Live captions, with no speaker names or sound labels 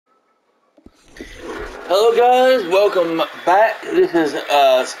Hello guys, welcome back. This is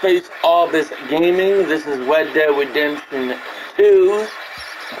Space Orbis Gaming. This is Red Dead Redemption 2.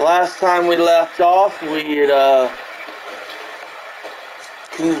 Last time we left off, we had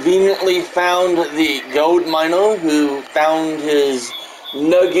conveniently found the gold miner who found his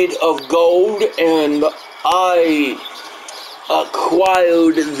nugget of gold, and I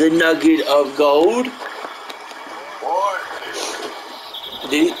acquired the nugget of gold.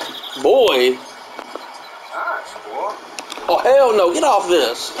 Boy. Oh hell no, get off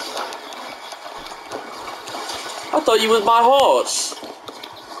this. I thought you was my horse.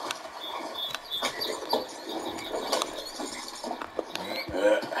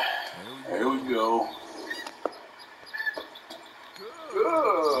 Here we go.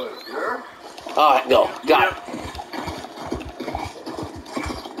 Good, girl. Alright, go. Got it.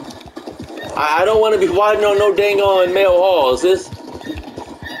 I don't want to be riding on no dang on male horse. This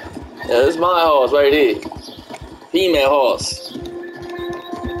is my horse right here. Female horse.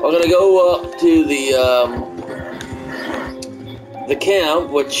 We're gonna go up to the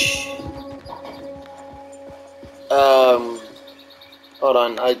camp, which hold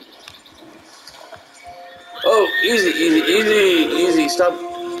on, oh, easy, stop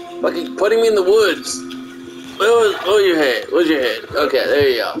fucking putting me in the woods. Where's your head? Where's your head? Okay, there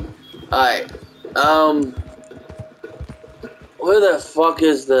you go. Alright. Where the fuck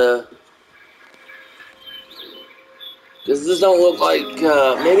is the... Does this don't look like,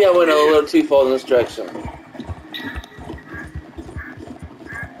 maybe I went a little too far in this direction.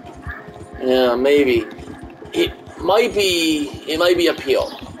 Yeah, maybe. It might be up here.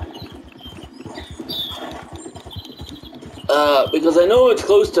 Because I know it's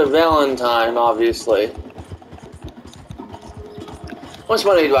close to Valentine, obviously. How much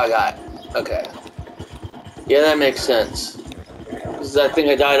money do I got? Okay. Yeah, that makes sense. Because I think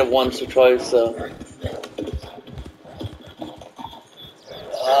I died of once or twice, so...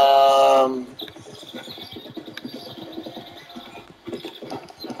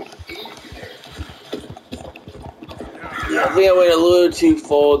 Yeah, I think I went a little too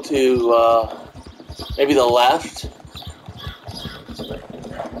far to, maybe the left?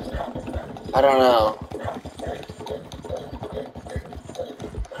 I don't know.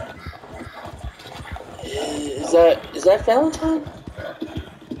 Is that Valentine?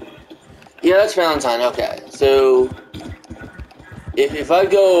 Yeah, that's Valentine, okay. So, if I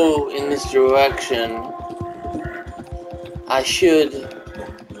go in this direction, I should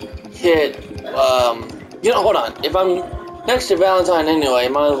hit, hold on. If I'm next to Valentine anyway,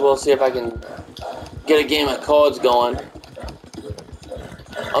 might as well see if I can get a game of cards going.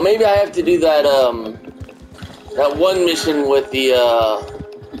 Or maybe I have to do that, that one mission with the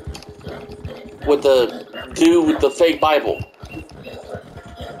dude with the fake Bible.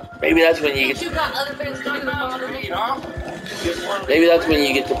 Maybe that's when you get to... Maybe that's when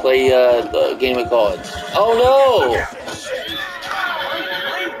you get to play, the game of cards. Oh no!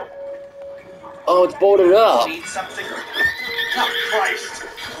 Oh, it's boarded up. Need something? Oh, Christ.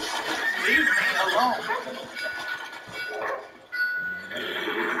 Leave me alone.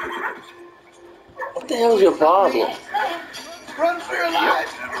 What the hell is your problem? Run for your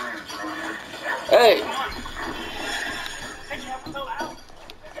life. Hey!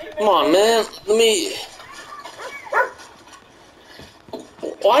 Come on, man. Let me...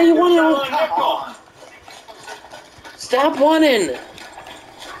 Why are you running? Come on. Stop running!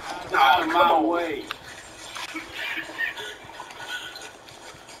 Out of my way.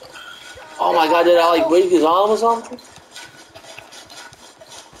 Oh my god, did I like break his arm or something?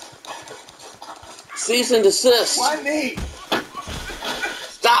 Cease and desist. Why me?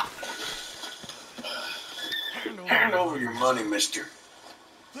 Stop! Hand over your money, mister.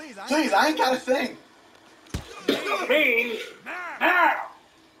 Please, I ain't got a thing. Me? Now!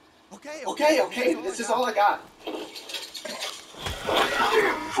 Okay, this is all I got.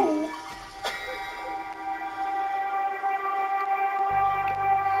 Damn fool.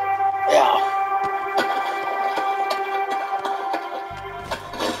 Yeah.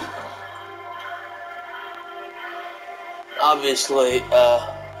 Obviously,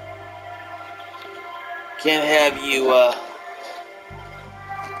 can't have you,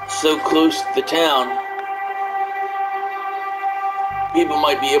 so close to the town. People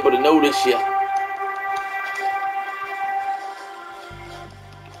might be able to notice you.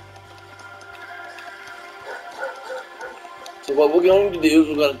 So what we're going to do is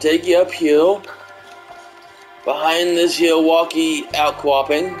we're going to take you up here, behind this here walkie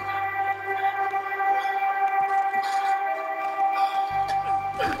outcropping.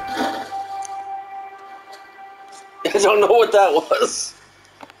 I don't know what that was.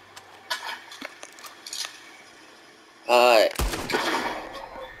 Alright.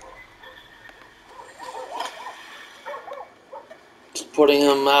 Just putting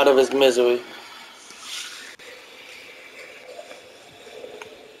him out of his misery.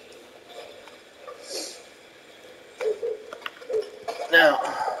 Now.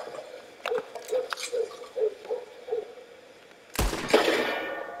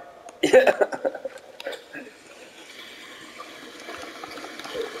 Yeah.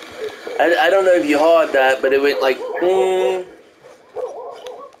 I don't know if you heard that, but it went like,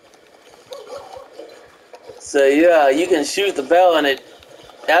 So yeah, you can shoot the bell and it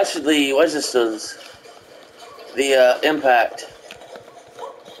actually registers the impact.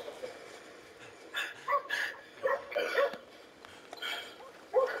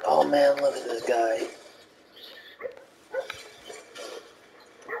 Oh man, look at this guy.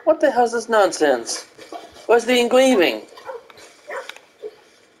 What the hell's this nonsense? Where's the engraving?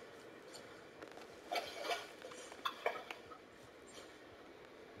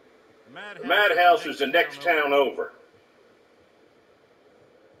 The madhouse is the next town over.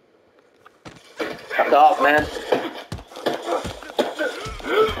 Fuck off, man.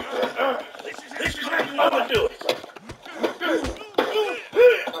 This is how you want to do it.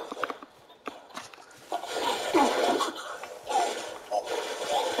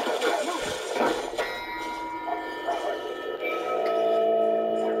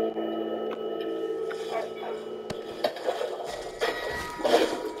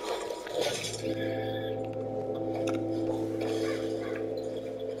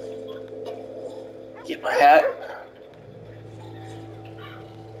 Get my hat.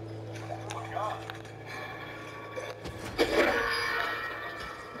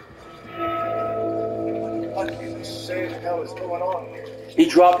 What in the same hell is going on here? He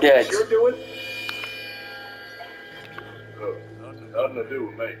dropped dead. You're doing? Look, nothing to do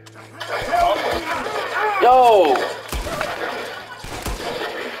with me. Yo!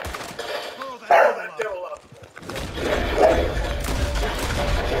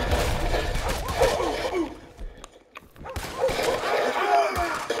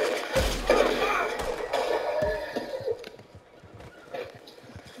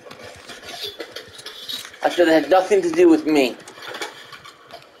 I said it had nothing to do with me.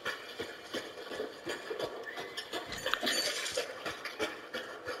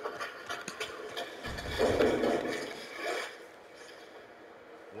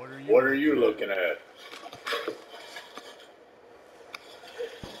 What are you looking at?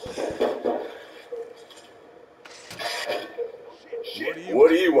 Shit, what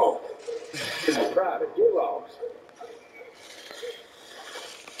do you want? This is private. Get lost.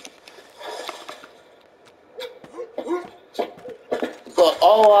 Look,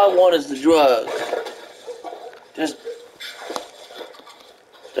 all I want is the drug. Just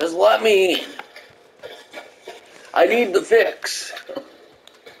let me in. I need the fix.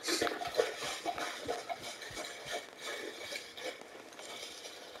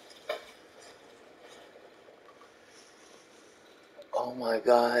 Oh my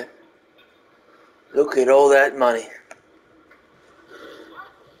God. Look at all that money.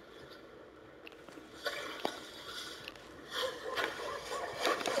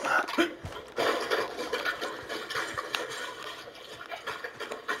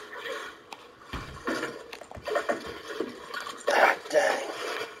 Dang.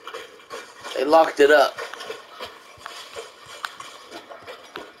 They locked it up.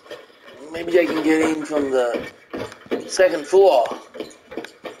 Maybe I can get in from the second floor.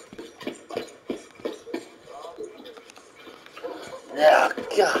 Yeah,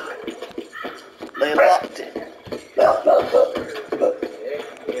 God. They locked it.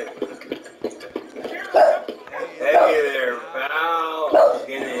 Hey there, pal.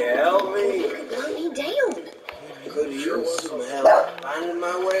 Can you help me? Calm you down. Could use some help finding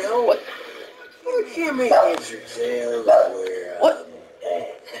my way home. What? You can't make heads or tails of where What?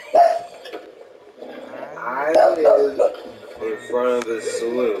 I live in front of the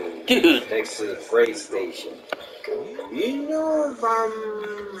saloon Dude. next to the freight station. You know if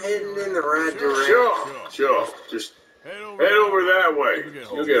I'm heading in the right direction? Sure. Just head over that way.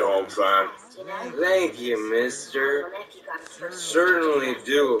 You'll get home fine. Thank you, mister. Certainly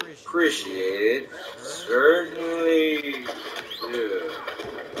do appreciate it. Certainly do.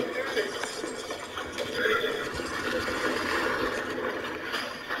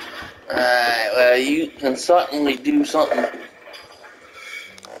 Alright, well, you can certainly do something.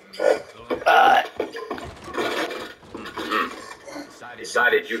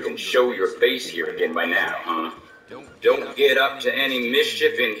 Decided you can show your face here again by now, huh? Don't get up to any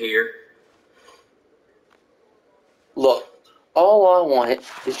mischief in here. Look, all I wanted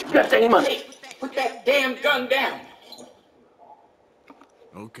is your goddamn money. Put that damn gun down.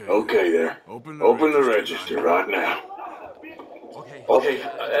 Okay there. Open the register right now. Okay,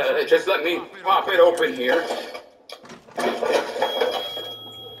 just let me pop it open here.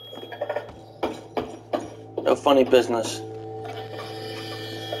 No funny business.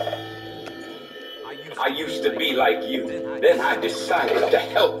 I used to be like you. Then I decided to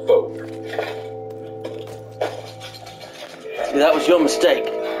help folk. See, that was your mistake.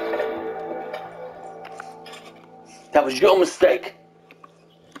 That was your mistake.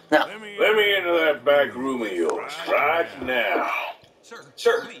 Now, Let me into that back room of yours right now.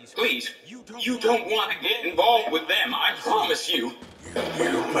 Sir, please, you don't want to get involved with them, I promise you.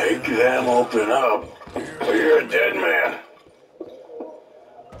 You make them open up, or you're a dead man.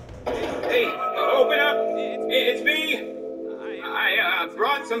 Hey, open up. It's me. I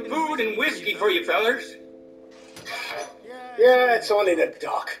brought some food and whiskey for you fellers. Yeah, it's only the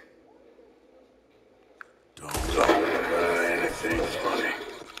doc. Don't anything funny.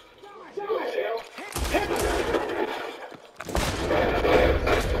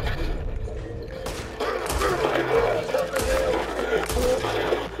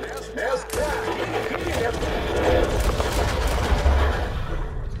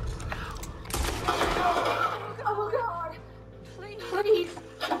 Oh, God. Please,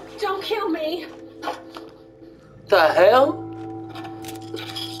 don't kill me. the hell?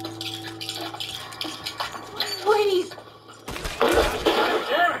 Please.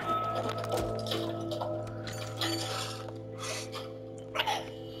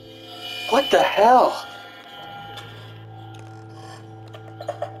 What the hell?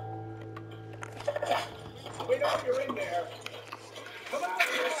 We know you're in there. Come out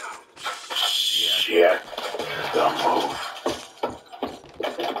now. Shit. Don't move.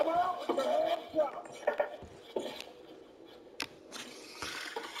 Come out with your hands up.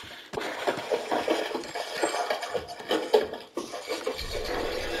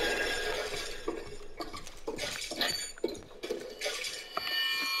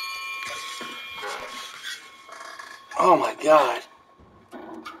 Oh my God.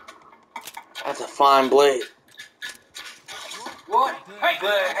 That's a fine blade. What? Hey,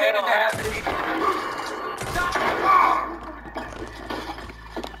 the hell happened?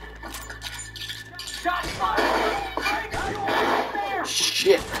 Shot fired!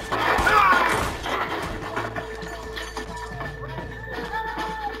 Shit.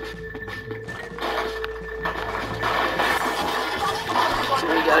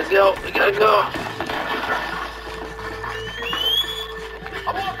 We gotta go. We gotta go. I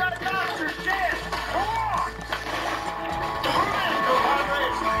want that doctor's dead. Come on.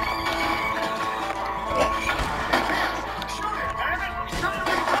 Shoot it, damn it. Shoot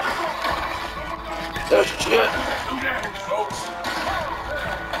it. Oh shit. Too damage, folks.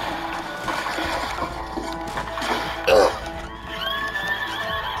 Ugh.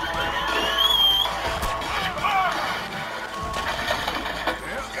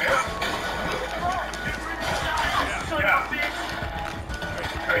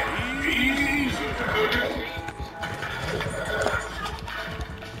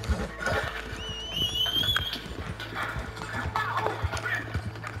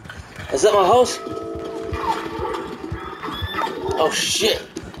 Is that my house? Oh shit.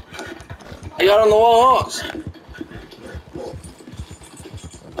 I got on the wall horse.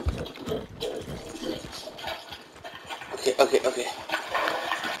 Okay.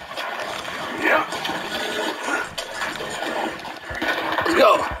 Yeah. Let's go.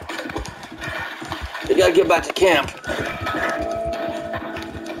 We gotta get back to camp.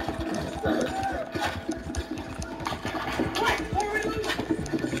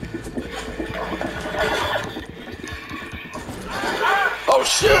 Oh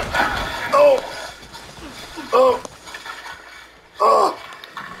shit! Oh!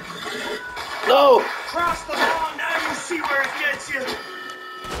 No! Cross the lawn, now you see where it gets you.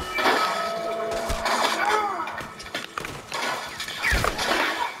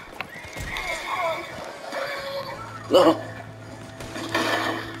 No!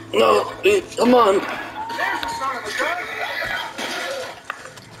 Come on! There's the son of a gun.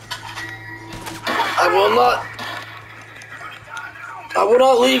 I will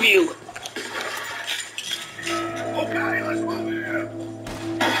not leave you! Okay, let's move here.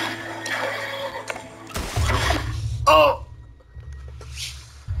 Oh!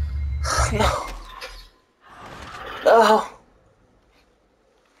 No! No!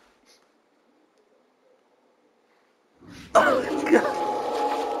 Oh my God!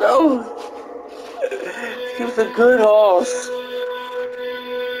 No! He was a good horse!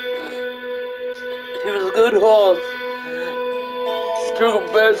 He was a good horse! Struggle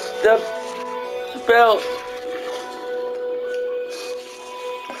best step belt!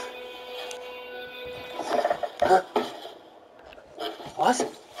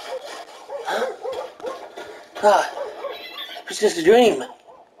 Ah, it's just a dream.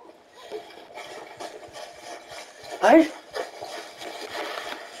 Right?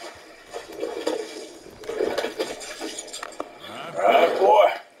 Right,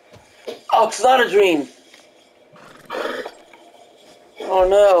 boy. Oh, it's not a dream. Oh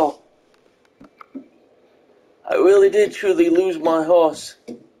no. I really did truly lose my horse.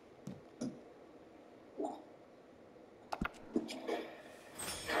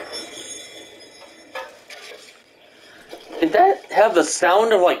 Did that have the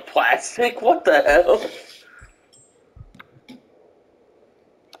sound of like plastic? What the hell?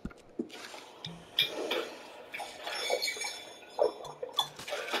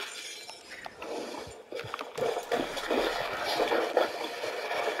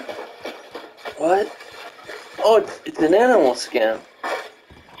 What? Oh, it's an animal skin.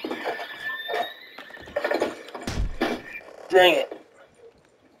 Dang it.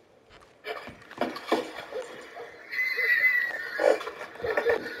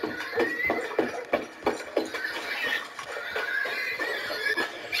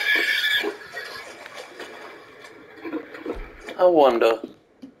 I wonder.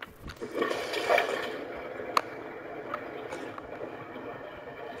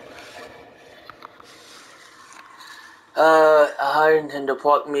 A higher intend to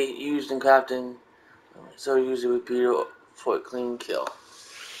pork meat used in crafting, so use a repeater for a clean kill.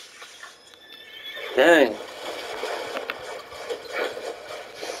 Dang.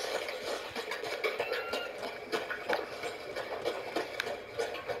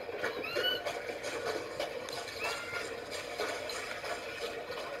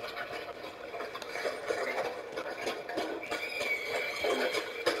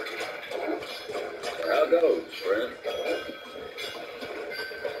 How goes, friend?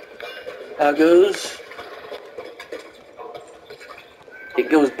 How goes? It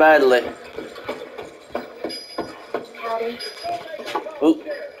goes badly. Howdy. Oh,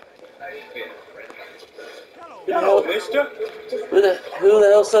 Hello, mister. who the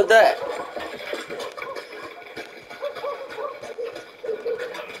hell said that?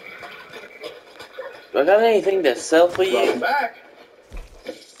 Do I got anything to sell for you? Welcome back.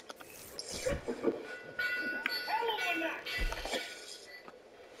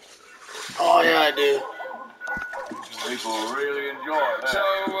 Oh yeah, I do. People really enjoy that. So,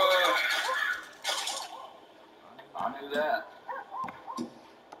 I knew that.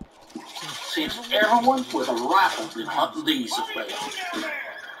 Since everyone with a rifle's been hunting these affairs.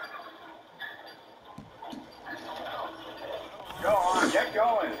 Go on, get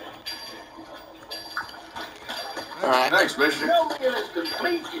going. Alright. Thanks, mister. No meal is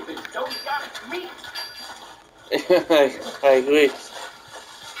complete if it don't got meat. I agree.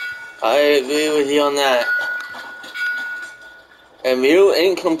 I agree with you on that. A meal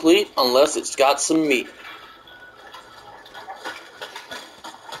ain't complete unless it's got some meat.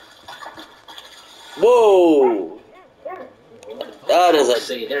 Whoa! That is Folks a...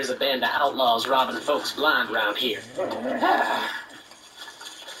 say there's a band of outlaws robbing folks blind around here.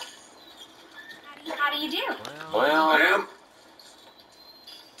 How do you do? Well, ma'am,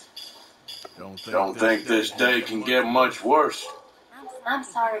 don't think this day can get much worse. I'm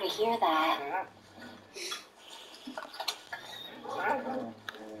sorry to hear that.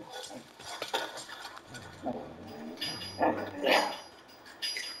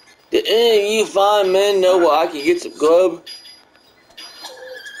 Did any of you fine men know where I could get some grub?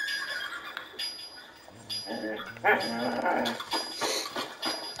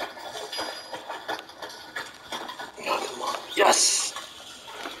 Come on. Yes!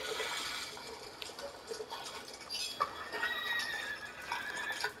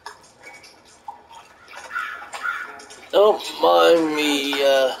 Don't mind me,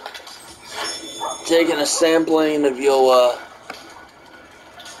 taking a sampling of your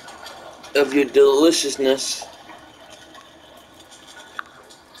deliciousness.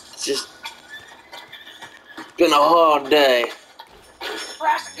 It's just been a hard day.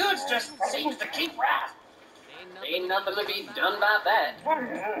 Brass goods just seems to keep rising. Ain't nothing to be done about that.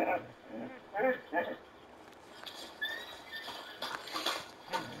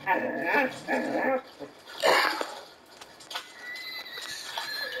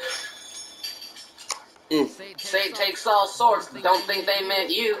 Say it takes all sorts. Don't think they meant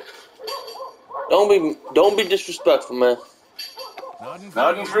you. Don't be disrespectful, man.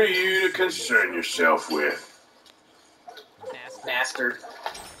 Nothing for you to concern yourself with. Bastard.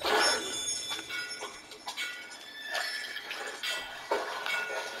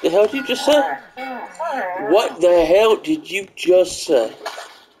 The hell did you just say? What the hell did you just say?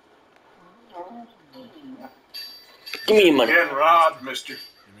 Give me your money. Getting robbed, mister.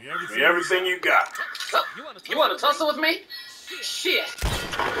 Give me everything you got. You want to tussle with me? Shit.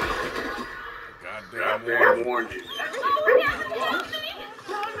 Goddamn warned you.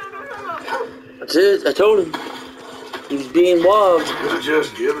 That's it. I told him. He was being wild. You're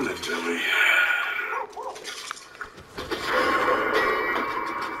just giving it to me.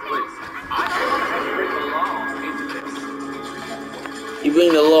 You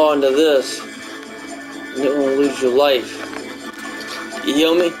bring the law into this, you're gonna lose your life. You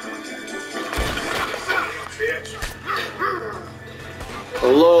hear me? The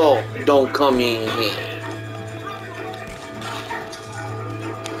law don't come in here.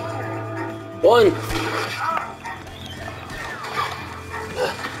 One.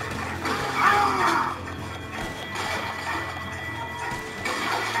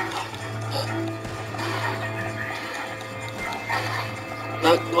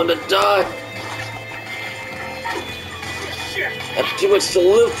 Not gonna die. Have too much to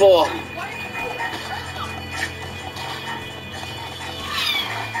live for.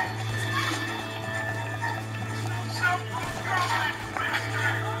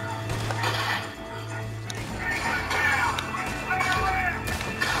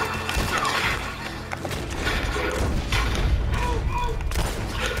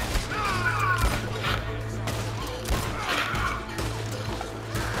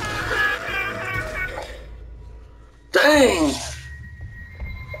 Dang!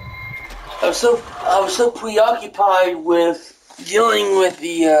 I was so preoccupied with dealing with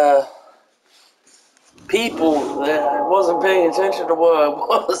the people that I wasn't paying attention to where I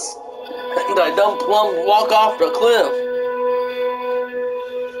was, and I done plumb walk off the cliff.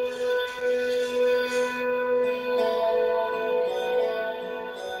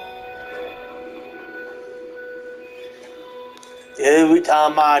 Every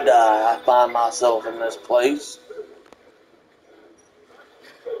time I die, I find myself in this place.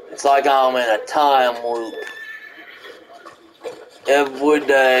 It's like I'm in a time loop. Every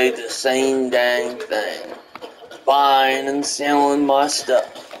day, the same dang thing. Buying and selling my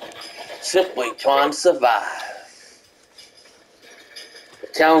stuff. Simply trying to survive. The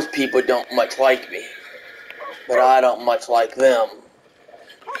townspeople don't much like me. But I don't much like them.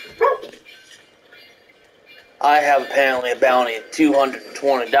 I have apparently a bounty of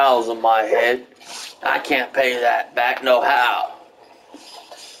 $220 on my head. I can't pay that back no how.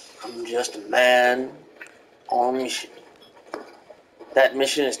 I'm just a man on a mission. That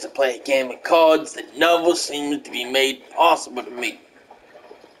mission is to play a game of cards that never seems to be made possible to me.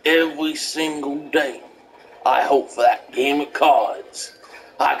 Every single day, I hope for that game of cards.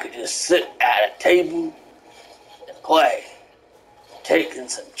 I could just sit at a table and play, taking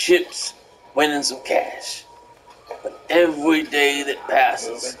some chips, winning some cash. But every day that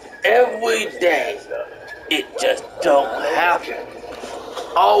passes, every day, it just don't happen.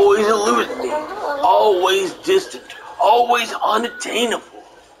 Always eluding me, always distant, always unattainable.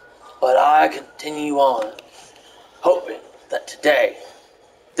 But I continue on, hoping that today,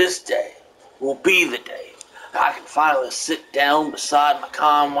 this day, will be the day I can finally sit down beside my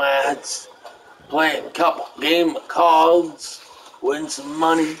comrades, play a couple games of cards, win some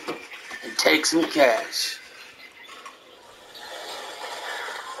money, and take some cash.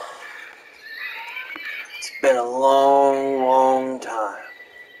 It's been a long, long time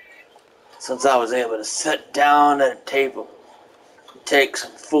since I was able to sit down at a table and take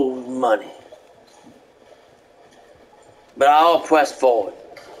some food and money. But I'll press forward,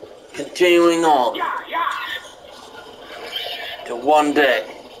 continuing on, till one day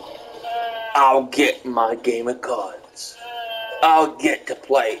I'll get my game of cards. I'll get to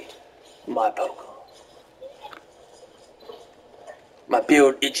play my poker. My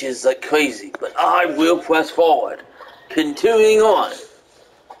beard itches like crazy, but I will press forward, continuing on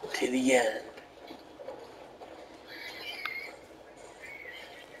to the end.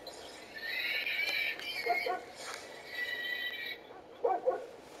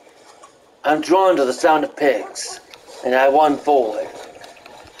 I'm drawn to the sound of pigs, and I run forward.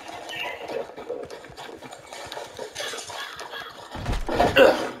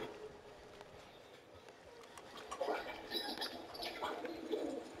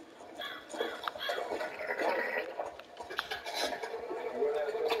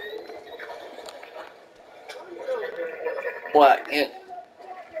 What?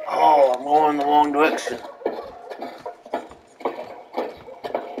 Oh, I'm going in the wrong direction.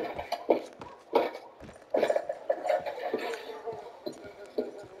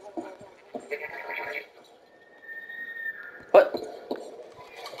 What?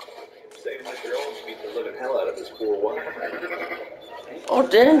 Saving Mr. Owens beat the living hell out of his poor wife. Oh,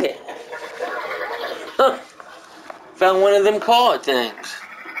 dang it. Huh. Found one of them card things.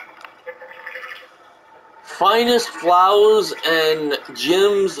 Finest Flowers and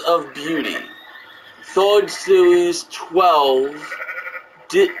Gems of Beauty. Third series, 12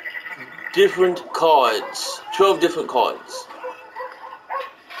 different cards. 12 different cards.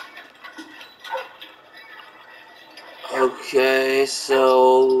 Okay,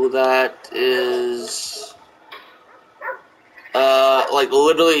 so that is like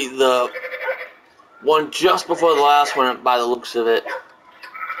literally the one just before the last one by the looks of it.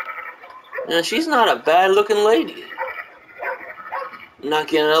 And she's not a bad looking lady. Not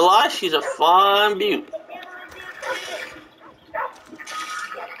gonna lie, she's a fine beauty.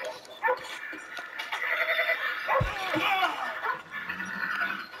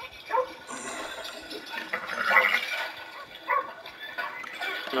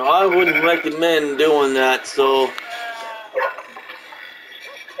 No, I wouldn't recommend doing that, so...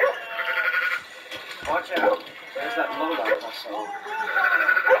 Watch out. There's that lowlight I saw.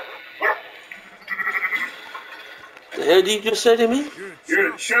 The hell did you just say to me?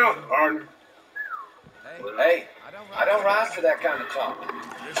 You're the chump, partner. Hey, I don't rise to that kind of talk.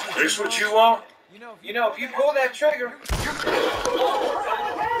 This what you want? You know, if you pull that trigger...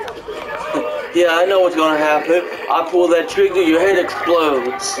 Yeah, I know what's gonna happen. I pull that trigger, your head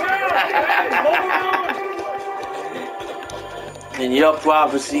explodes. And your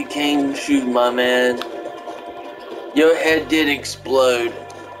prophecy came true, my man. Your head did explode.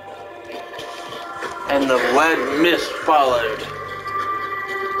 And the red mist followed.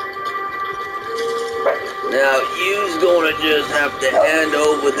 Now, you's gonna just have to hand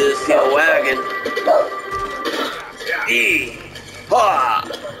over this here wagon. Yee-haw!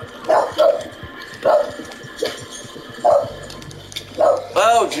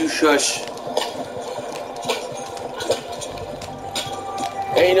 Oh, you shush.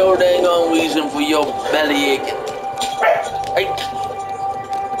 Ain't no dang on reason for your belly aching. Hey.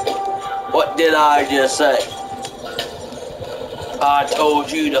 What did I just say? I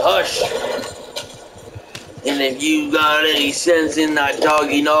told you to hush. And if you got any sense in that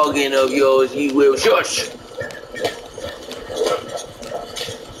doggy noggin of yours, you will shush.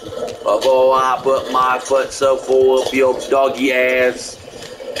 Before I put my foot so full up your doggy ass,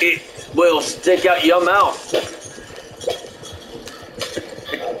 it will stick out your mouth.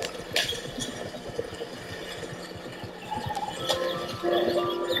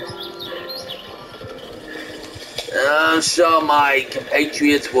 I'm sure my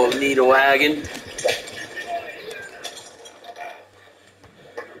compatriots will need a wagon.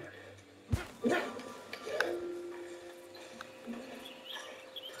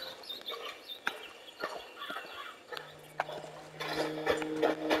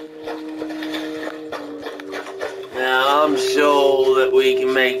 Now I'm sure that we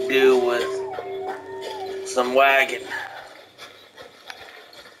can make do with some wagon.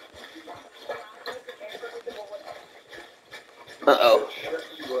 Uh-oh.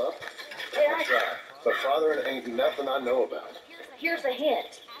 You up? I'll try. But fathering ain't nothing I know about. Here's a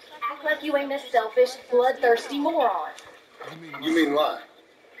hint. Act like you ain't a selfish, bloodthirsty moron. You mean lie?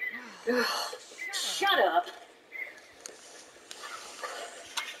 Shut up.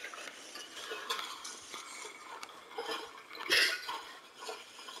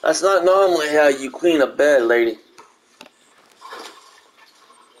 That's not normally how you clean a bed, lady.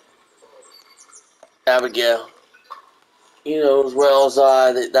 Abigail. You know as well as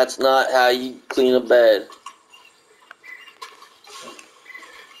I that that's not how you clean a bed.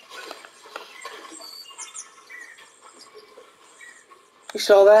 You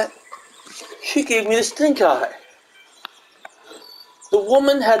saw that? She gave me the stink eye. The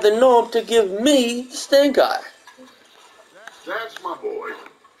woman had the nerve to give me the stink eye. That's my boy.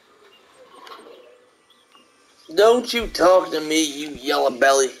 Don't you talk to me, you yellow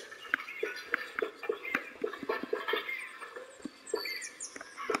belly.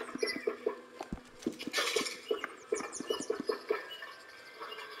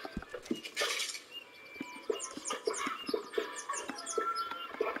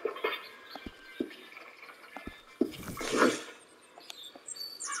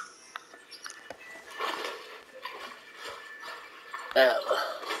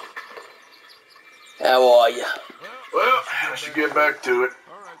 How are you? Well, I should get back to it.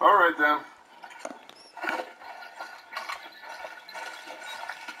 All right, then.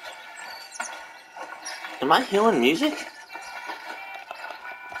 Am I hearing music?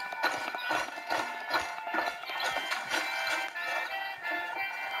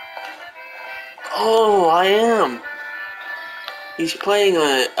 Oh, I am. He's playing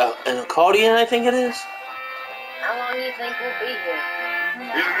an accordion, I think it is. How long do you think we'll be here?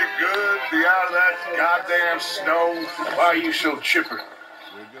 Isn't it good to be out of that goddamn snow? Why are you so chipper?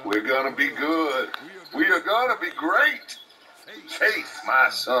 We're gonna be good. We are gonna be great. Faith, my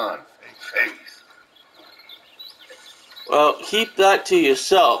son. Faith. Well, keep that to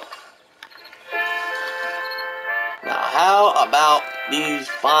yourself. Now, how about these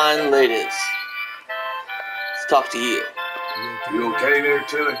fine ladies? Let's talk to you. You okay there,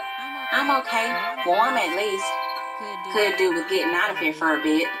 Tilly? I'm okay. Warm at least. Could do with getting out of here for a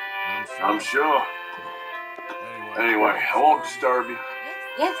bit. I'm sure. Anyway, I won't disturb you.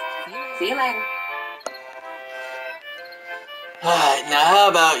 Yes. See you later. Alright, now how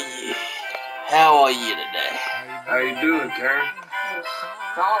about you? How are you today? How you doing, Karen?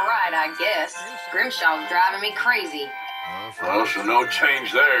 All right, I guess. Grimshaw's driving me crazy. Well, so no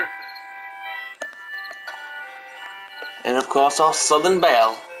change there. And of course, our Southern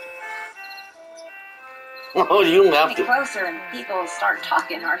Belle. Oh, you don't have Get to. closer and people start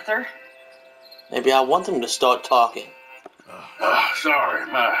talking, Arthur. Maybe I want them to start talking. Sorry,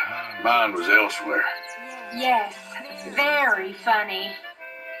 my mind was elsewhere. Yes, very funny.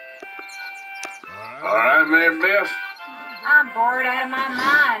 All right, Mary Beth. I'm bored out of my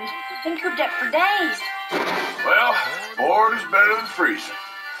mind. Been cooped up for days. Well, bored is better than freezing.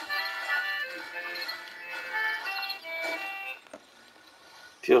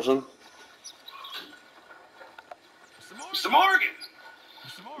 Pearson? Mr. Morgan!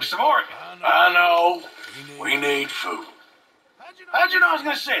 Mr. Morgan! I know. We need food. How'd you know I was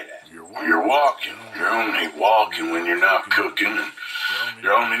going to say that? You're walking. You're only walking when you're not cooking. And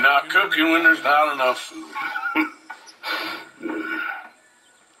you're only not cooking when there's not enough food.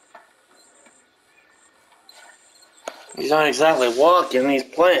 He's not exactly walking, he's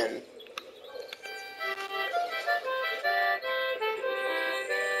playing.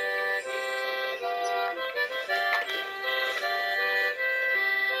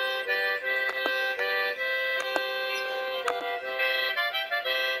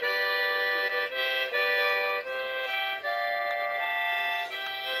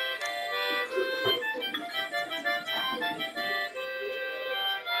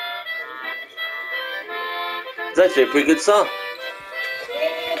 It's actually a pretty good song.